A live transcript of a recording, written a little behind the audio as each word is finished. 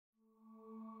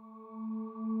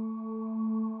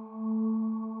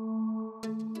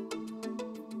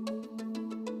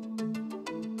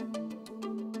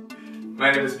My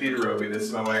name is Peter Roby. This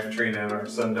is my wife Trina and our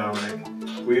son Dominic.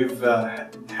 We've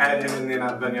had him in the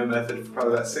Anat Baniel method for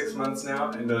probably about 6 months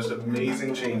now and noticed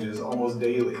amazing changes almost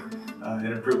daily and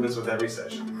improvements with every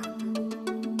session.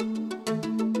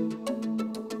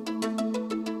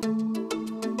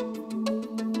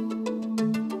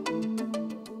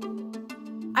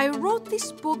 I wrote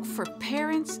this book for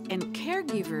parents and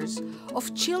caregivers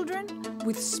of children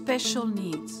with special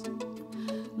needs.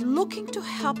 Looking to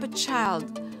help a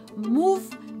child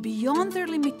move beyond their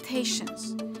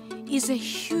limitations is a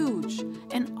huge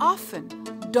and often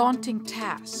daunting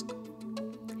task.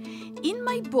 In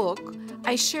my book,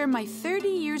 I share my 30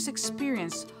 years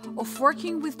experience of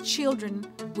working with children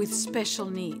with special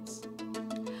needs.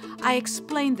 I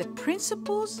explain the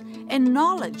principles and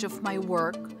knowledge of my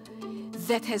work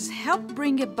that has helped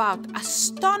bring about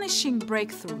astonishing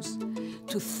breakthroughs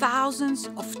to thousands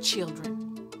of children.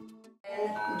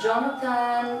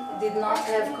 Jonathan did not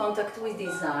have contact with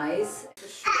his eyes.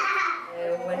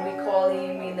 When we called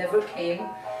him, he never came.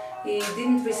 He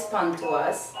didn't respond to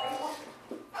us.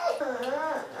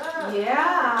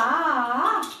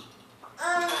 Yeah.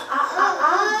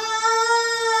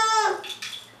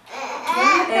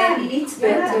 And it's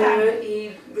better.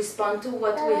 He responds to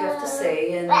what we have to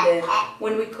say, and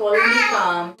when we call him, he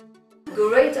comes.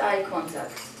 Great eye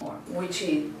contact, which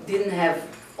he didn't have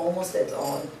almost at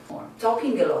all.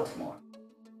 Talking a lot more.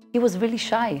 He was really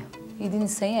shy. He didn't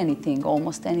say anything,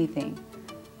 almost anything.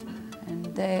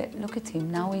 And look at him,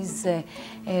 now he's,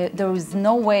 there is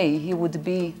no way he would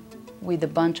be with a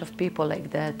bunch of people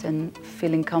like that and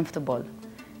feeling comfortable.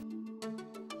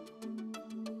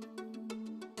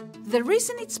 The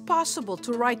reason it's possible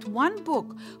to write one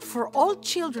book for all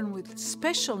children with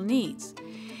special needs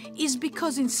is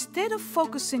because instead of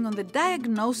focusing on the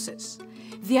diagnosis,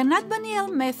 the Anat Baniel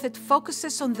method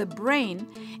focuses on the brain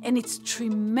and its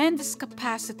tremendous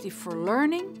capacity for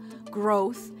learning,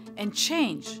 growth, and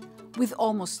change with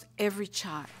almost every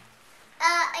child.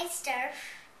 I surf.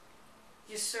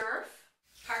 You surf?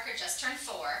 Parker just turned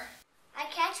 4. I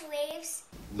catch waves.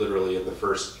 Literally in the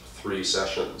first 3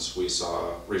 sessions we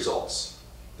saw results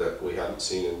that we hadn't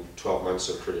seen in 12 months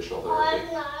of traditional therapy.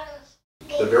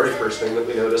 The very first thing that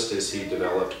we noticed is he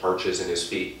developed arches in his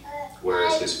feet,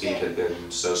 whereas his feet had been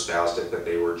so spastic that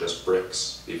they were just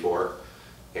bricks before.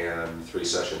 And 3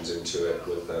 sessions into it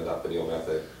with the Anat Baniel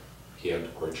method, he had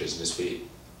arches in his feet.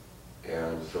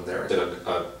 And from there, it's been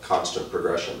a constant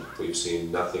progression. We've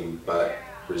seen nothing but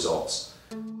results.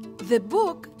 The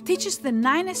book teaches the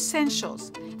 9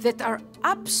 essentials that are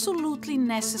absolutely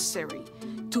necessary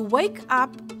to wake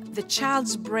up the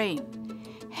child's brain,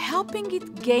 helping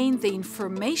it gain the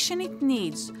information it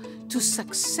needs to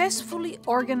successfully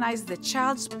organize the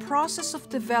child's process of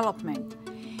development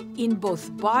in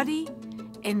both body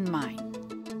and mind.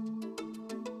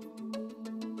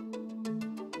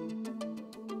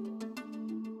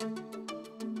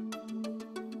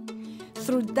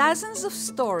 Through dozens of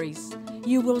stories,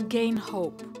 you will gain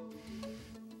hope.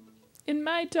 In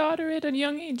my daughter at a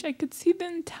young age, I could see the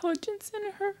intelligence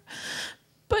in her,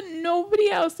 but nobody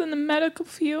else in the medical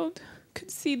field could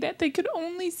see that. They could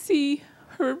only see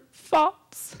her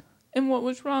faults and what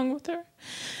was wrong with her.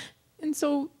 And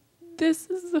so this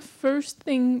is the first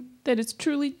thing that is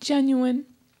truly genuine,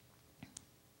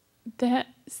 that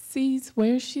sees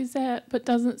where she's at but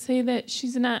doesn't say that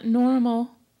she's not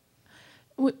normal.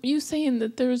 You saying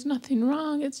that there is nothing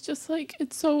wrong, it's just like,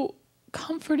 it's so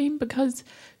comforting because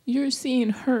you're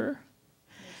seeing her.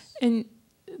 Yes. And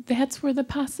that's where the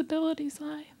possibilities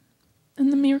lie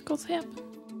and the miracles happen.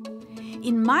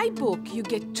 In my book, you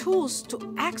get tools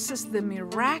to access the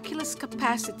miraculous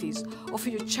capacities of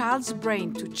your child's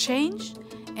brain to change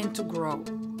and to grow.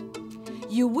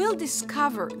 You will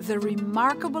discover the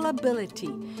remarkable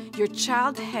ability your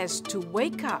child has to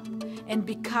wake up and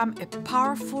become a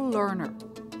powerful learner.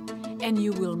 And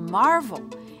you will marvel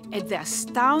at the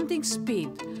astounding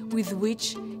speed with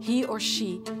which he or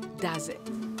she does it.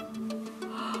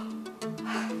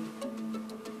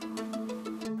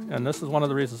 And this is one of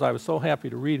the reasons I was so happy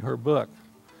to read her book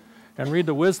and read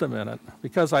the wisdom in it,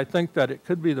 because I think that it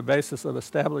could be the basis of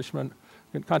establishment,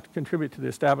 can contribute to the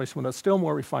establishment of a still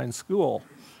more refined school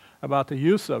about the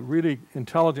use of really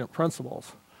intelligent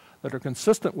principles that are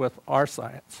consistent with our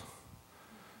science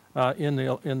in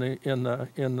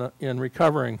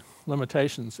recovering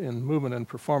limitations in movement and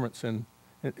performance in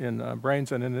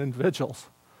brains and in individuals.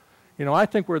 You know, I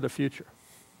think we're the future.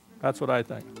 That's what I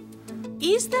think.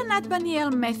 Is the Anat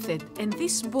Baniel method and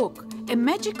this book a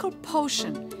magical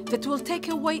potion that will take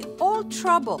away all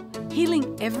trouble,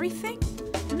 healing everything?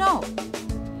 No.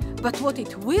 But what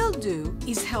it will do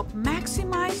is help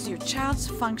maximize your child's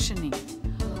functioning,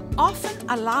 often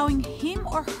allowing him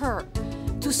or her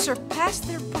to surpass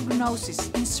their prognosis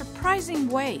in surprising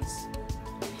ways.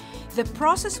 The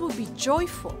process will be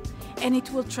joyful, and it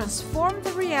will transform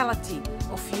the reality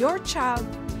of your child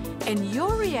and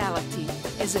your reality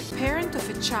as a parent of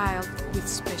a child with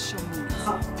special needs.